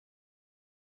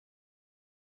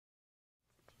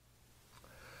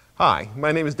Hi,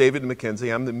 my name is David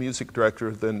MacKenzie. I'm the music director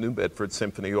of the New Bedford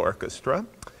Symphony Orchestra,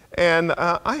 and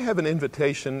I have an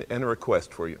invitation and a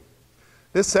request for you.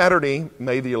 This Saturday,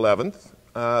 May the 11th,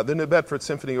 the New Bedford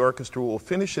Symphony Orchestra will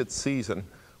finish its season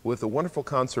with a wonderful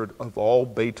concert of all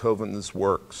Beethoven's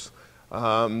works.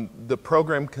 The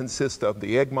program consists of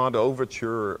the Egmont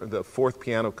Overture, the Fourth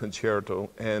Piano Concerto,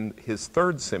 and his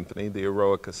third symphony, the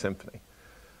Eroica Symphony.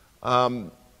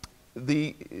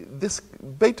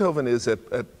 Beethoven is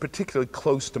particularly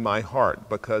close to my heart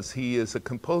because he is a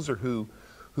composer who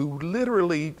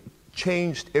literally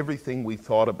changed everything we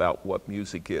thought about what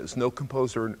music is. No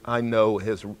composer I know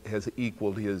has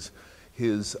equaled his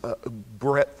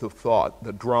breadth of thought,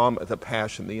 the drama, the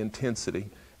passion, the intensity,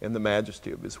 and the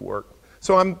majesty of his work.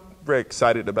 So I'm very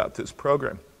excited about this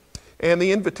program. And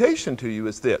the invitation to you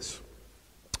is this.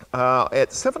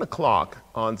 At 7 o'clock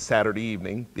on Saturday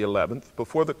evening, the 11th,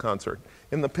 before the concert,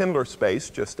 in the Pendler space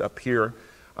just up here,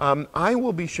 I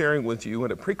will be sharing with you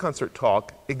in a pre-concert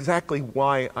talk exactly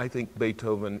why I think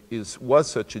Beethoven was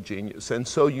such a genius and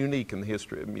so unique in the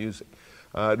history of music.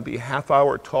 It'll be a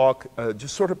half-hour talk,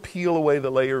 just sort of peel away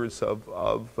the layers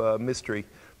of mystery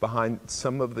behind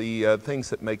some of the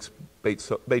things that makes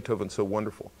Beethoven so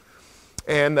wonderful.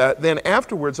 And then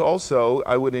afterwards also,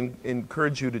 I would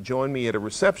encourage you to join me at a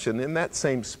reception in that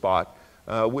same spot,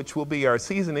 which will be our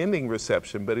season-ending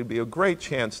reception, but it'll be a great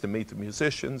chance to meet the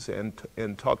musicians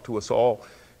and talk to us all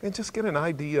and just get an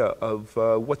idea of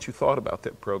what you thought about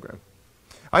that program.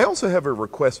 I also have a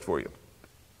request for you.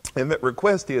 And that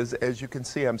request is, as you can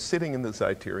see, I'm sitting in the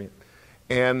Zeiterion.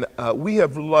 And we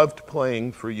have loved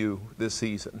playing for you this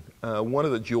season. One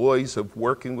of the joys of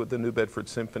working with the New Bedford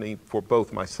Symphony for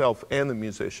both myself and the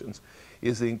musicians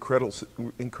is the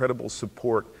incredible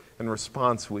support and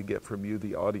response we get from you,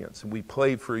 the audience. We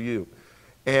play for you.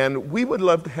 And we would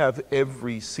love to have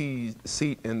every seat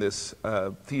in this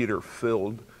theater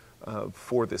filled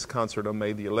for this concert on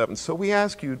May the 11th. So we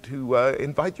ask you to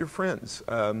invite your friends.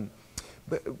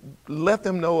 Let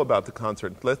them know about the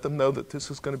concert. Let them know that this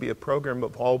is going to be a program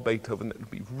of all Beethoven that will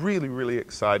be really, really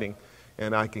exciting,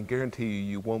 and I can guarantee you,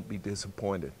 you won't be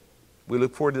disappointed. We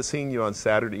look forward to seeing you on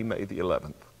Saturday, May the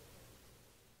 11th.